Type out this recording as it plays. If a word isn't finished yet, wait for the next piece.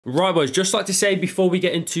Right boys, just like to say before we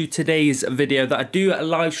get into today's video that I do a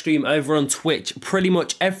live stream over on Twitch pretty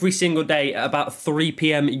much every single day at about 3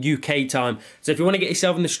 PM UK time. So if you want to get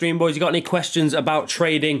yourself in the stream, boys, you got any questions about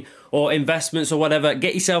trading or investments or whatever,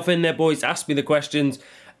 get yourself in there, boys, ask me the questions.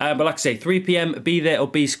 But like I say, 3 PM, be there or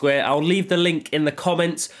be square. I'll leave the link in the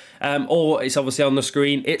comments, or it's obviously on the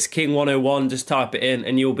screen. It's King 101, just type it in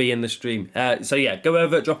and you'll be in the stream. So yeah, go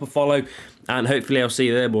over, drop a follow, and hopefully I'll see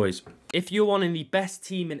you there, boys. If you're wanting the best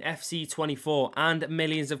team in FC24 and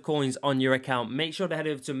millions of coins on your account, make sure to head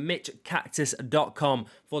over to mitchcactus.com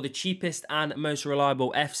for the cheapest and most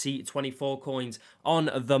reliable FC24 coins on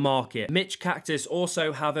the market. Mitch Cactus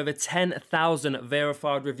also have over 10,000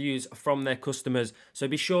 verified reviews from their customers, so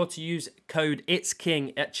be sure to use code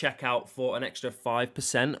IT'sKing at checkout for an extra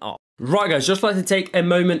 5% off. Right guys, just like to take a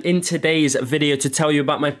moment in today's video to tell you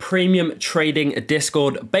about my premium trading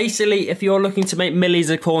Discord. Basically, if you're looking to make millions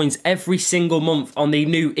of coins every single month on the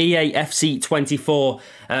new EA FC24,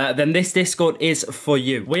 then this Discord is for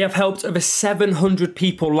you. We have helped over 700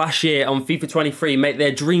 people last year on FIFA 23 make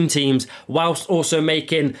their dream teams, whilst also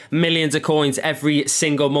making millions of coins every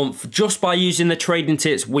single month just by using the trading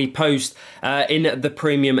tips we post in the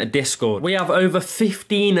premium Discord. We have over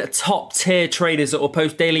 15 top tier traders that will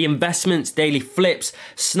post daily investments, daily flips,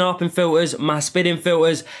 sniping filters, mass bidding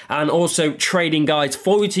filters, and also trading guides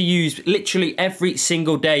for you to use literally every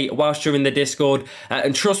single day whilst you're in the Discord.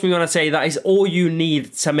 And trust me when I say that is all you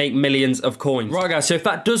need to make millions of coins. Right guys, so if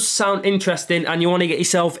that does sound interesting and you want to get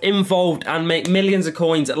yourself involved and make millions of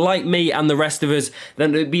coins like me and the rest of us,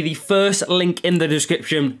 then it would be the first link in the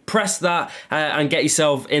description. Press that and get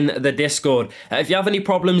yourself in the Discord. If you have any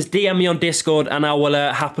problems, DM me on Discord and I will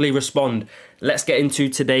happily respond. Let's get into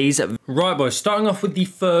today's. Right boys, starting off with the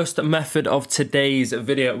first method of today's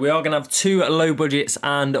video. We are going to have 2 low budgets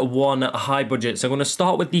and 1 high budget. So I'm going to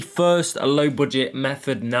start with the first low budget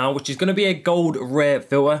method now, which is going to be a gold rare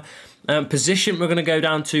filter. Position, we're going to go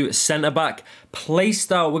down to centre back. Play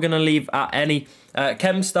style, we're going to leave at any.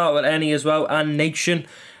 Chem style at any as well, and nation.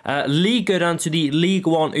 League, go down to the League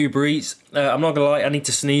 1 Uber Eats. I'm not going to lie, I need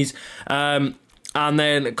to sneeze. And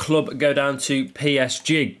then club, go down to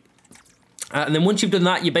PSG. And then once you've done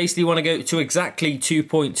that, you basically want to go to exactly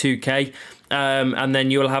 2.2k, and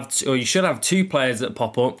then you'll have, or you should have 2 players that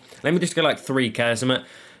pop up. Let me just go like 3k or something.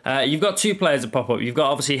 You've got 2 players that pop up. You've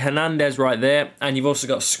got obviously Hernandez right there, and you've also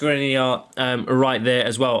got Skriniar right there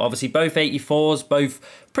as well. Obviously both 84s, both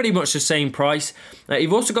pretty much the same price.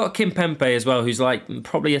 You've also got Kimpembe as well, who's like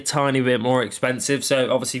probably a tiny bit more expensive.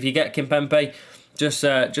 So obviously if you get Kimpembe, just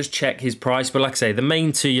check his price. But like I say, the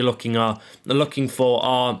main 2 you're looking for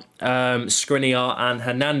are Skriniar and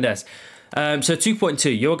Hernandez. So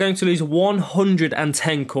 2.2, you're going to lose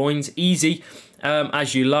 110 coins, easy,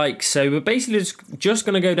 as you like. So we're basically just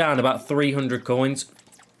going to go down about 300 coins,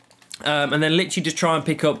 and then literally just try and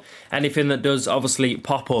pick up anything that does obviously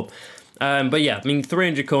pop up. But yeah, I mean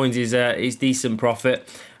 300 coins is decent profit.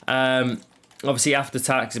 Obviously after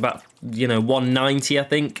tax about 190, I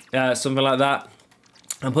think, something like that.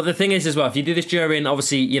 But the thing is as well, if you do this during,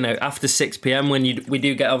 obviously, after 6 PM, when we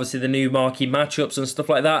do get, obviously, the new marquee matchups and stuff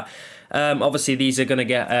like that, obviously, these are going to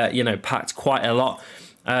get, packed quite a lot.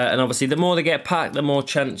 And obviously, the more they get packed, the more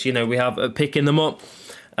chance, we have of picking them up.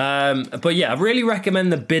 But yeah, I really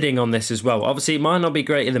recommend the bidding on this as well. Obviously, it might not be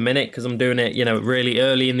great in the minute because I'm doing it, really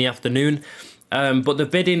early in the afternoon. But the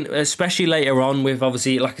bidding, especially later on with,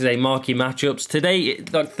 obviously, like I say, marquee matchups. Today,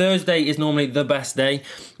 like Thursday is normally the best day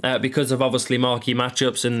because of, obviously, marquee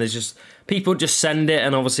matchups. And there's just, people just send it.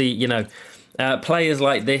 And obviously, players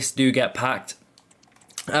like this do get packed.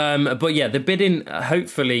 But yeah, the bidding,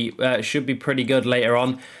 hopefully, should be pretty good later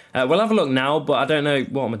on. We'll have a look now, but I don't know,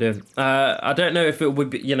 what am I doing? I don't know if it would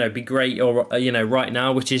be, be great or, right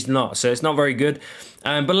now, which is not. So it's not very good.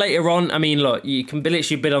 But later on, I mean, look, you can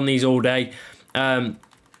literally bid on these all day. They're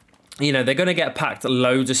going to get packed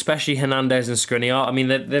loads, especially Hernandez and Skriniar. I mean,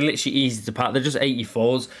 they're literally easy to pack. They're just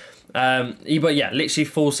 84s. But yeah, literally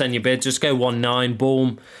full send your bid. Just go 1.9,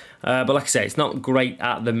 boom. But like I say, it's not great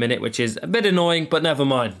at the minute, which is a bit annoying, but never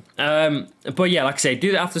mind. But yeah, like I say,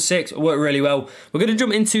 do that after 6. It'll work really well. We're going to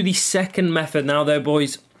jump into the second method now, though,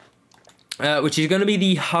 boys, which is going to be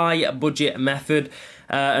the high budget method.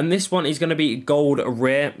 And this one is going to be gold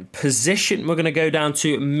rare. Position, we're going to go down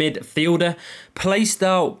to midfielder. Play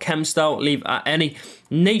style, chem style, leave at any.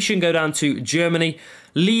 Nation, go down to Germany.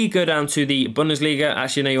 League, go down to the Bundesliga.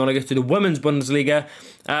 Actually, no, you want to go to the Women's Bundesliga.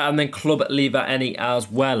 And then club, leave at any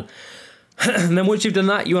as well. And then once you've done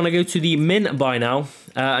that, you want to go to the min buy now.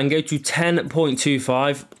 And go to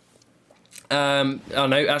 10.25. Oh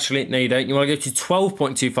no, actually, no you don't. You want to go to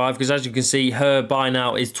 12.25 because as you can see, her buy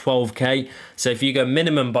now is 12k. So if you go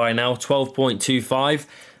minimum buy now, 12.25,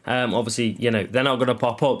 obviously, you know, they're not going to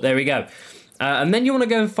pop up. There we go. And then you want to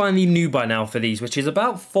go and find the new buy now for these, which is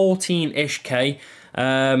about 14-ish K.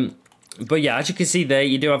 But yeah, as you can see there,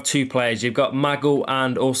 you do have two players. You've got Magel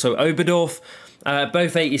and also Oberdorf.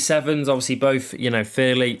 Both 87s, obviously both, you know,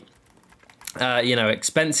 fairly, you know,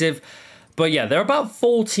 expensive. But yeah, they're about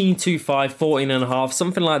 14.25, 14.5,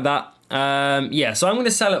 something like that. Yeah, so I'm going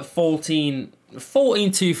to sell at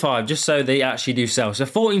 14.25 just so they actually do sell. So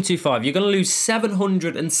 14.25, you're going to lose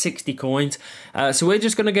 760 coins. So we're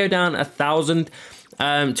just going to go down 1,000 to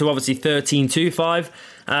obviously 13.25.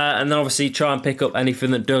 And then obviously try and pick up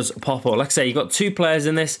anything that does pop up. Like I say, you've got two players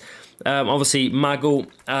in this. Obviously Magel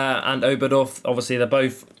and Oberdorf, obviously they're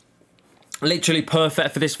both literally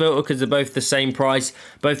perfect for this filter because they're both the same price,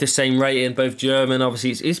 both the same rating, both German.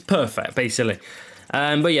 Obviously, it's perfect, basically.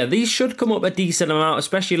 But yeah, these should come up a decent amount,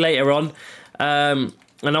 especially later on. And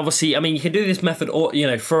obviously, I mean, you can do this method, you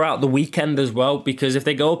know, throughout the weekend as well, because if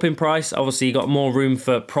they go up in price, obviously you got more room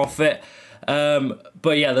for profit.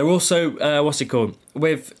 But yeah, they're also what's it called,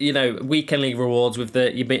 with, you know, weekend league rewards with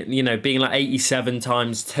the, you know, being like 87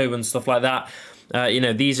 times 2 and stuff like that. You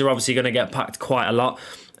know, these are obviously going to get packed quite a lot.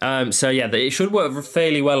 So yeah, it should work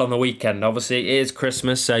fairly well on the weekend. Obviously, it is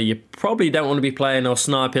Christmas, so you probably don't want to be playing or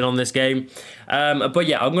sniping on this game. But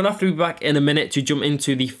yeah, I'm going to have to be back in a minute to jump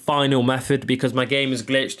into the final method because my game is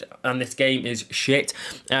glitched and this game is shit.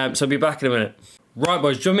 So I'll be back in a minute. Right,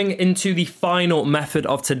 boys, jumping into the final method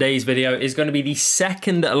of today's video is going to be the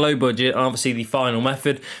second low budget, and obviously the final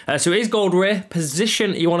method. So it is gold rare.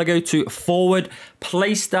 Position, you want to go to forward.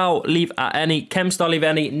 Play style, leave at any. Chem style, leave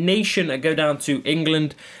any. Nation, go down to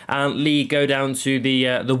England. And league, go down to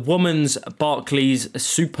the Women's Barclays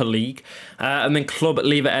Super League. And then club,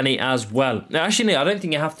 leave at any as well. Now, actually, no, I don't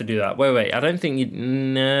think you have to do that. Wait. I don't think you...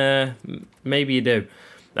 Nah, maybe you do.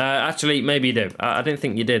 Actually, maybe you do. I didn't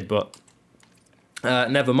think you did, but...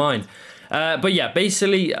 never mind. But yeah,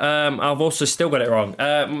 basically, I've also still got it wrong.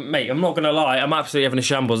 Mate, I'm not going to lie, I'm absolutely having a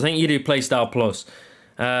shambles. I think you do Playstyle Plus.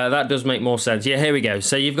 That does make more sense. Yeah, here we go.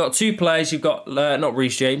 So you've got two players. You've got, not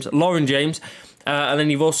Reece James, Lauren James. And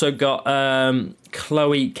then you've also got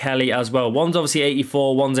Chloe Kelly as well. One's obviously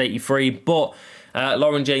 84, one's 83. But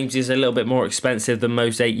Lauren James is a little bit more expensive than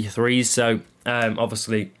most 83s. So,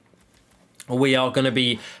 obviously... we are going to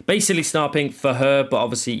be basically sniping for her, but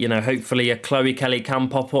obviously, you know, hopefully a Chloe Kelly can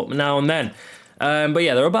pop up now and then. But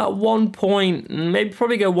yeah, they're about 1 point, maybe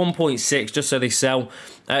probably go 1.6 just so they sell.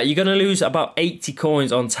 You're going to lose about 80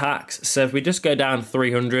 coins on tax. So if we just go down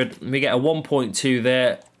 300, we get a 1.2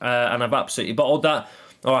 there, and I've absolutely bottled that.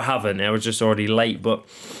 Or I haven't, I was just already late, but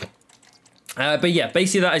yeah,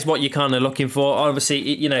 basically that is what you're kind of looking for. Obviously,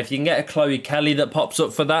 you know, if you can get a Chloe Kelly that pops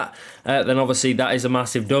up for that, then obviously that is a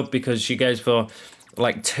massive dub because she goes for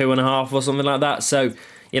like 2.5 or something like that. So,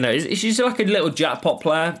 you know, she's like a little jackpot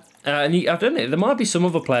player. And I don't know, there might be some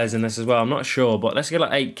other players in this as well, I'm not sure, but let's get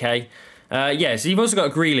like 8k. Yeah, so you've also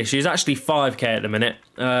got Grealish, who's actually 5k at the minute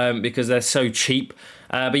because they're so cheap.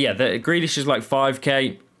 But yeah, Grealish is like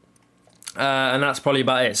 5k. And that's probably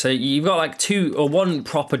about it. So you've got like one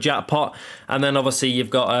proper jackpot, and then obviously you've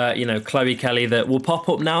got you know, Chloe Kelly that will pop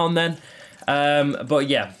up now and then. But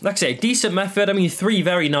yeah, like I say, decent method. I mean, 3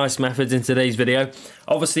 very nice methods in today's video.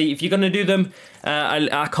 Obviously, if you're going to do them,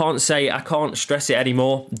 I can't stress it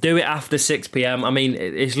anymore. Do it after 6 PM. I mean,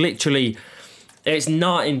 it's literally, it's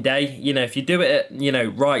night and day. You know, if you do it at, you know,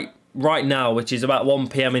 right now, which is about 1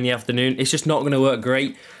 PM in the afternoon, it's just not going to work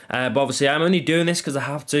great. But obviously, I'm only doing this because I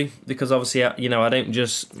have to, because obviously, you know, I don't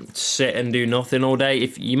just sit and do nothing all day.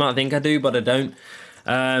 If you might think I do, but I don't.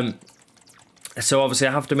 So obviously,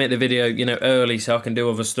 I have to make the video, you know, early so I can do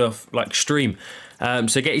other stuff like stream.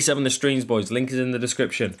 So get yourself in the streams, boys. Link is in the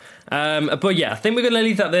description. But yeah, I think we're going to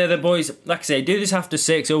leave that there, boys. Like I say, do this after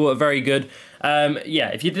 6. It'll work very good. Yeah,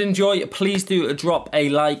 if you did enjoy, please do drop a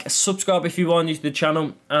like. Subscribe if you are new to the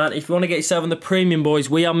channel. And if you want to get yourself in the premium, boys,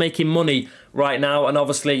 we are making money right now. And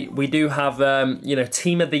obviously, we do have, you know,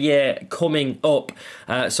 Team of the Year coming up.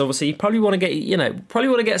 So obviously, you probably want to get, you know,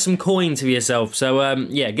 get some coins for yourself. So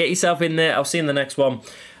yeah, get yourself in there. I'll see you in the next one.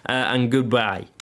 And goodbye.